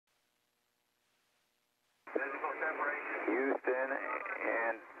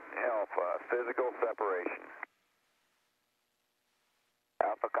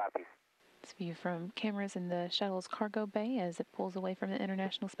This view from cameras in the shuttle's cargo bay as it pulls away from the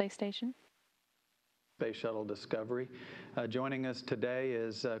International Space Station. Space Shuttle Discovery. Joining us today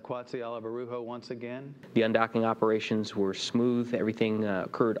is Kwatsi Alibaruho once again. The undocking operations were smooth. Everything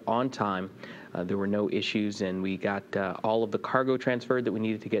occurred on time. There were no issues, and we got all of the cargo transferred that we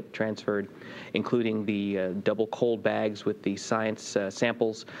needed to get transferred, including the double cold bags with the science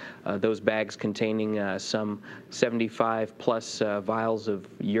samples. Those bags containing some 75 plus vials of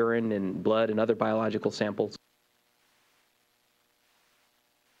urine and blood and other biological samples.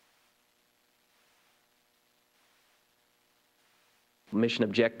 Mission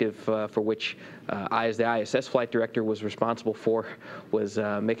objective for which I, as the ISS flight director, was responsible for was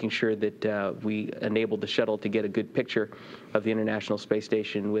making sure that we enabled the shuttle to get a good picture of the International Space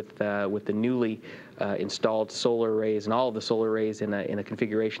Station with the newly installed solar arrays and all of the solar arrays in a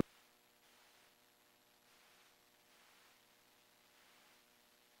configuration.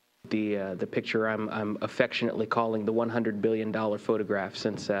 The picture I'm affectionately calling the $100 billion photograph,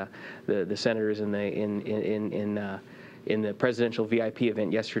 since the senators in the presidential VIP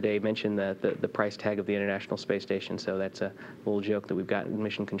event yesterday mentioned the price tag of the International Space Station. So that's a little joke that we've got in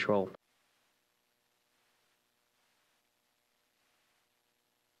mission control.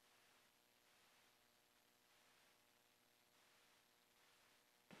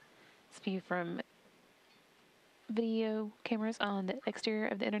 This view from video cameras on the exterior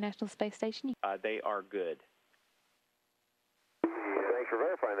of the International Space Station. They are good. Thanks for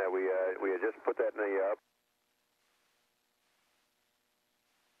verifying that. We had just put that in the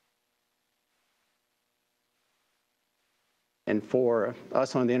And for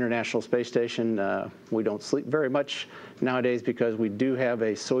us on the International Space Station, we don't sleep very much nowadays because we do have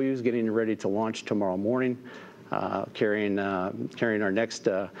a Soyuz getting ready to launch tomorrow morning, carrying our next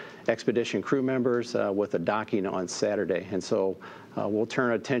expedition crew members with a docking on Saturday. And so we'll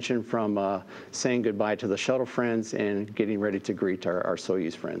turn attention from saying goodbye to the shuttle friends and getting ready to greet our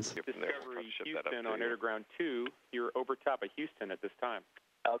Soyuz friends. Discovery Houston on Interground 2. You're over top of Houston at this time.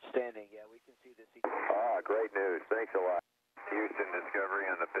 Outstanding. Yeah, we can see this. great news. Thanks a lot. Houston Discovery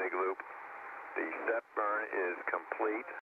on the big loop. The step burn is complete.